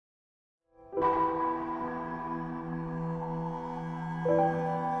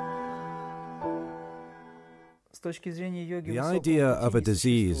The idea of a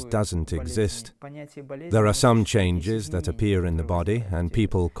disease doesn't exist. There are some changes that appear in the body, and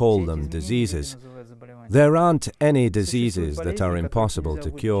people call them diseases. There aren't any diseases that are impossible to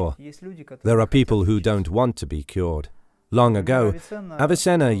cure. There are people who don't want to be cured. Long ago,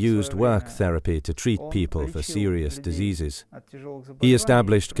 Avicenna used work therapy to treat people for serious diseases. He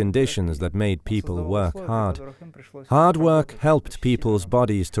established conditions that made people work hard. Hard work helped people's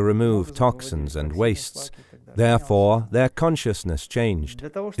bodies to remove toxins and wastes. Therefore, their consciousness changed.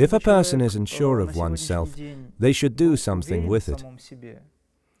 If a person isn't sure of oneself, they should do something with it.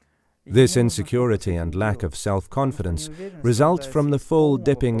 This insecurity and lack of self-confidence result from the full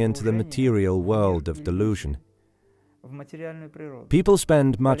dipping into the material world of delusion. People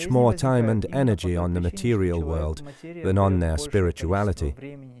spend much more time and energy on the material world than on their spirituality.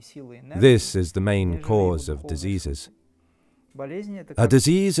 This is the main cause of diseases. A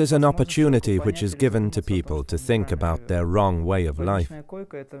disease is an opportunity which is given to people to think about their wrong way of life.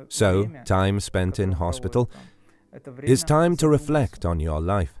 So, time spent in hospital is time to reflect on your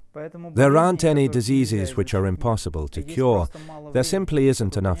life. There aren't any diseases which are impossible to cure. There simply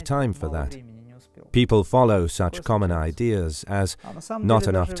isn't enough time for that. People follow such common ideas as not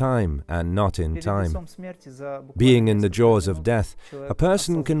enough time and not in time. Being in the jaws of death, a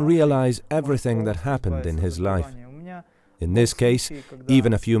person can realize everything that happened in his life. In this case,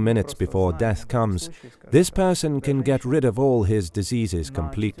 even a few minutes before death comes, this person can get rid of all his diseases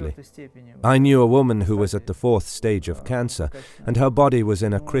completely. I knew a woman who was at the 4th stage of cancer, and her body was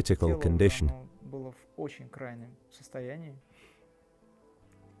in a critical condition.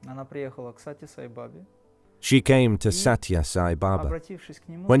 She came to Satya Sai Baba.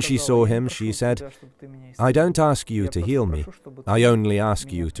 When she saw him, she said, "I don't ask you to heal me, I only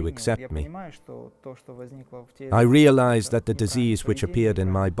ask you to accept me. I realize that the disease which appeared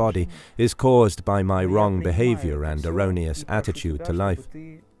in my body is caused by my wrong behavior and erroneous attitude to life.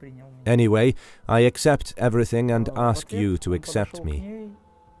 Anyway, I accept everything and ask you to accept me."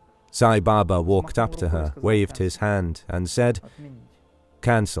 Sai Baba walked up to her, waved his hand, and said,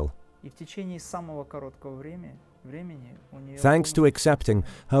 "Cancel." Thanks to accepting,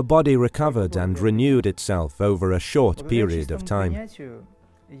 her body recovered and renewed itself over a short period of time.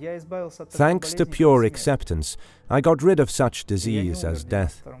 Thanks to pure acceptance, I got rid of such disease as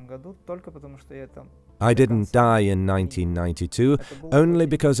death. I didn't die in 1992 only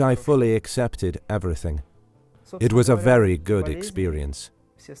because I fully accepted everything. It was a very good experience.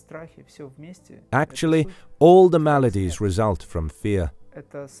 Actually, all the maladies result from fear.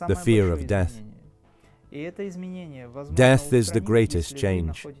 The fear of death. Death is the greatest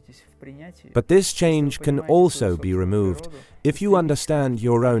change. But this change can also be removed if you understand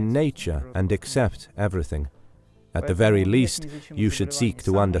your own nature and accept everything. At the very least, you should seek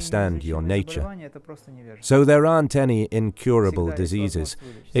to understand your nature. So there aren't any incurable diseases,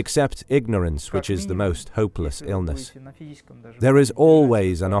 except ignorance, which is the most hopeless illness. There is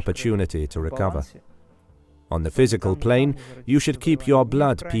always an opportunity to recover. On the physical plane, you should keep your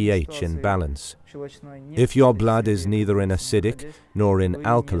blood pH in balance. If your blood is neither in acidic nor in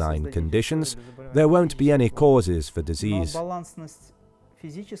alkaline conditions, there won't be any causes for disease.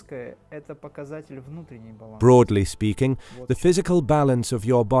 Broadly speaking, the physical balance of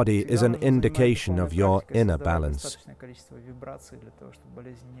your body is an indication of your inner balance.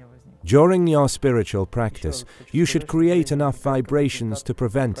 During your spiritual practice, you should create enough vibrations to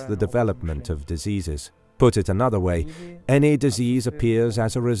prevent the development of diseases. Put it another way, any disease appears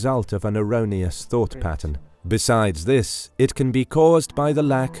as a result of an erroneous thought pattern. Besides this, it can be caused by the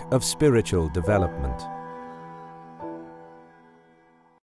lack of spiritual development.